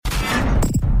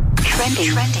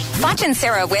Trending. Foch and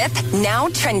Sarah with Now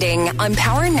Trending on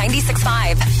Power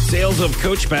 96.5. Sales of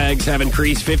Coach bags have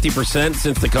increased 50%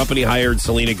 since the company hired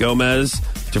Selena Gomez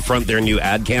to front their new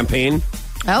ad campaign.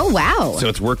 Oh, wow. So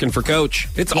it's working for Coach.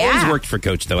 It's always worked for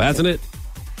Coach, though, hasn't it?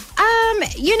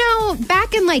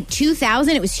 Back in like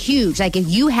 2000, it was huge. Like if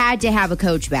you had to have a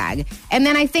Coach bag. And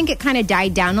then I think it kind of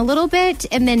died down a little bit.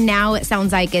 And then now it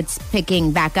sounds like it's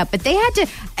picking back up. But they had to,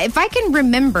 if I can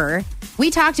remember, we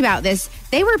talked about this.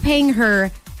 They were paying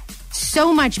her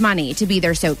so much money to be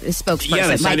their spokesperson. Yeah,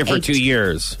 they signed it for 2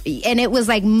 years. And it was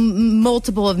like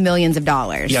multiple of millions of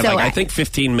dollars. Yeah, so I think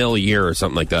 15 mil a year or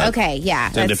something like that. Okay, yeah.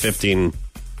 10 to 15.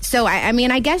 So,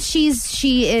 I guess she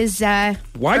is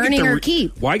earning her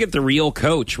keep. Why get the real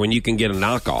Coach when you can get a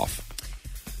knockoff?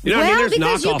 You know, there's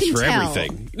knockoffs for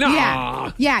everything.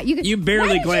 Nah. Yeah. You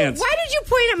barely glance. Why did you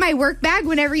point at my work bag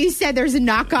whenever you said there's a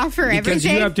knockoff for everything? Because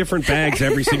you have different bags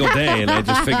every single day, and I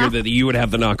just figured that you would have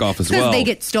the knockoff as well. Because they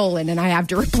get stolen, and I have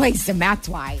to replace them. That's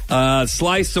why.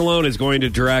 Sly Stallone is going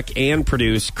to direct and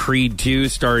produce Creed 2,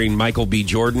 starring Michael B.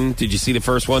 Jordan. Did you see the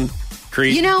first one?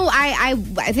 Creed? You know, I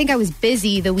think I was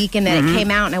busy the weekend that it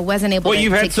came out, and I wasn't able to Well,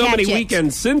 you've had to so catch many it.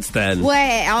 weekends since then.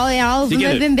 Well, all of them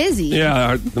have been busy.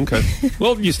 Yeah, okay.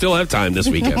 Well, you still have time this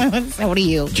weekend. So do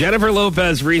you. Jennifer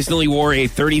Lopez recently wore a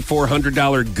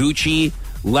 $3,400 Gucci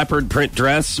leopard print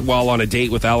dress while on a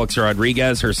date with Alex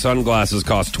Rodriguez. Her sunglasses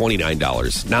cost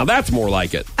 $29. Now, that's more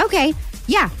like it. Okay,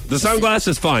 yeah. The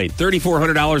sunglasses, fine.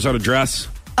 $3,400 on a dress.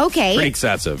 Okay. Pretty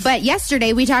excessive. But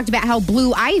yesterday we talked about how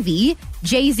Blue Ivy,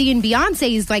 Jay-Z and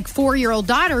Beyonce's 4-year-old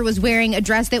daughter, was wearing a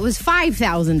dress that was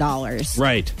 $5,000.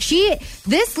 Right.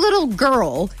 This little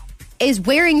girl is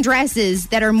wearing dresses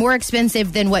that are more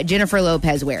expensive than what Jennifer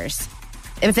Lopez wears.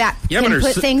 If that can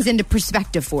put things into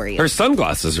perspective for you. Her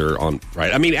sunglasses are on,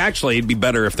 right? I mean, actually, it'd be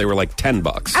better if they were like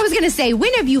 $10. I was going to say,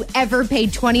 when have you ever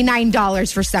paid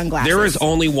 $29 for sunglasses? There is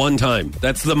only one time.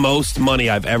 That's the most money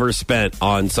I've ever spent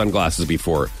on sunglasses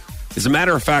before. As a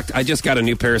matter of fact, I just got a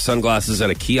new pair of sunglasses at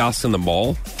a kiosk in the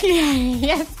mall.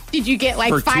 Yes. Did you get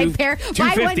For 5 pair?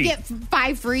 Buy one, $250. get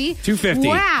 5 free? $250.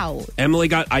 Wow.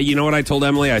 Emily you know what I told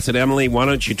Emily? I said, Emily, why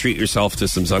don't you treat yourself to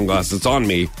some sunglasses? It's on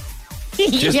me.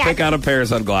 Just pick out a pair of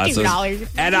sunglasses. $2.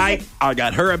 And I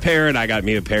got her a pair, and I got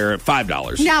me a pair at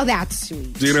 $5. Now that's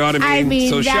sweet. Do you know what I mean?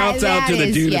 So shouts out to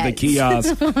the dude at the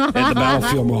kiosk at the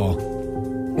Battlefield Mall.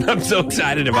 I'm so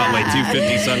excited about my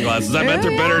 $250 sunglasses. I bet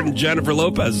they're better than Jennifer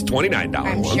Lopez's $29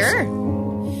 I'm ones. sure.